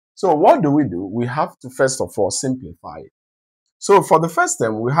So what do? We have to first of all simplify it. So for the first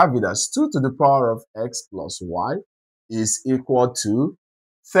term, we have it as 2 to the power of x plus y is equal to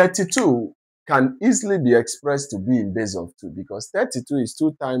 32 can easily be expressed to be in base of 2 because 32 is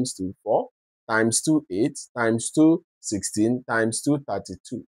 2 times 2, 4, times 2, 8, times 2, 16, times 2,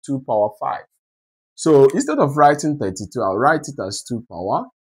 32, 2 power 5. So instead of writing 32, I'll write it as 2 power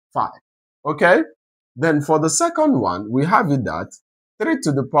 5. Okay? Then for the second one, we have it that 3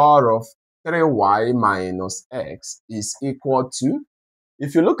 to the power of 3y minus x is equal to,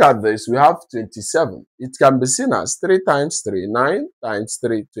 if you look at this, we have 27. It can be seen as 3 times 3, 9 times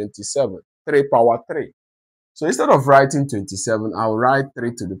 3, 27, 3 power 3. So instead of writing 27, I'll write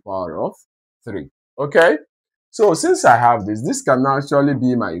 3 to the power of 3. Okay? So since I have this can actually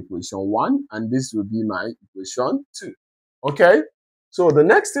be my equation 1, and this will be my equation 2. Okay? So the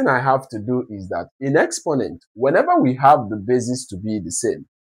next thing I have to do is that in exponent, whenever we have the bases to be the same,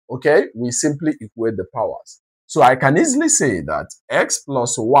 okay, we simply equate the powers. So I can easily say that x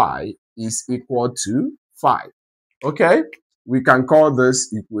plus y is equal to 5. Okay? We can call this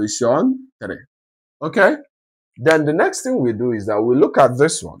equation 3. Okay? Then the next thing we do is that we look at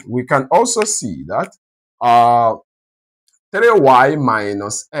this one. We can also see that 3y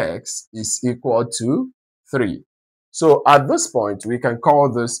minus x is equal to 3. So at this point, we can call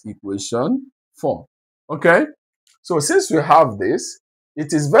this equation 4. Okay? So since we have this,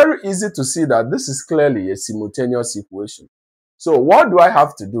 it is very easy to see that this is clearly a simultaneous equation. So what do I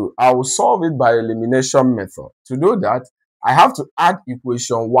have to do? I will solve it by elimination method. To do that, I have to add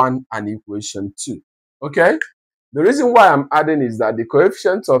equation 1 and equation 2. Okay? The reason why I'm adding is that the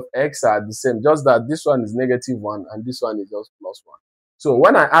coefficients of x are the same, just that this one is -1 and this one is just +1. So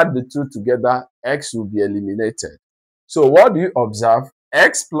when I add the two together, x will be eliminated. So what do you observe?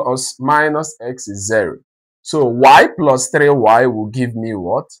 X plus minus x is 0. So y plus 3y will give me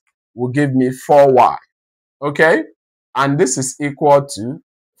what? Will give me 4y. Okay? And this is equal to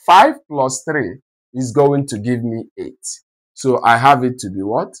 5 plus 3 is going to give me 8. So I have it to be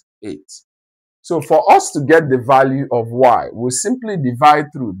what? 8. So for us to get the value of y, we'll simply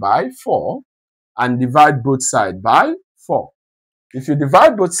divide through by 4 and divide both sides by 4. If you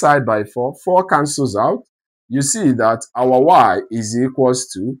divide both sides by 4, 4 cancels out. You see that our y is equals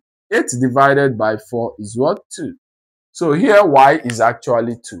to 8 divided by 4 is what? 2. So here y is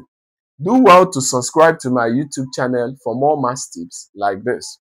actually 2. Do well to subscribe to my YouTube channel for more math tips like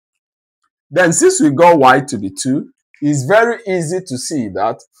this. Then since we got y to be 2, it's very easy to see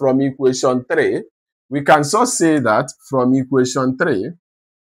that from equation 3, we can so say that from equation 3,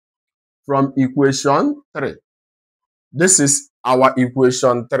 this is our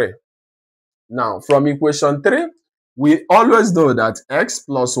equation 3. Now, from equation 3, we always know that x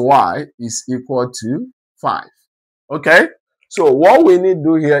plus y is equal to 5. Okay? So what we need to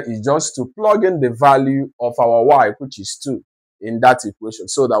do here is just to plug in the value of our y, which is 2, in that equation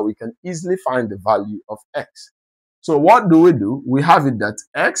so that we can easily find the value of x. So what do? We have it that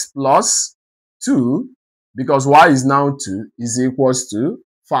x plus 2, because y is now 2, is equals to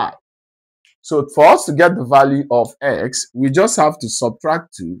 5. So for us to get the value of x, we just have to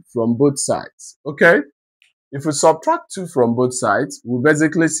subtract 2 from both sides. Okay? If we subtract 2 from both sides, we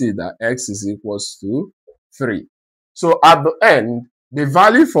basically see that x is equals to 3. So at the end, the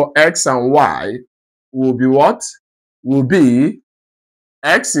value for x and y will be what? Will be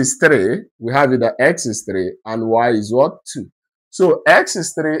x is 3. We have it that x is 3 and y is what? 2. So x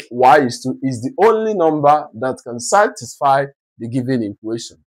is 3, y is 2 is the only number that can satisfy the given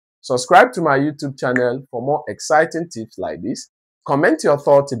equation. Subscribe to my YouTube channel for more exciting tips like this. Comment your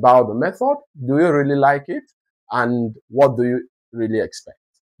thoughts about the method. Do you really like it? And what do you really expect?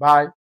 Bye.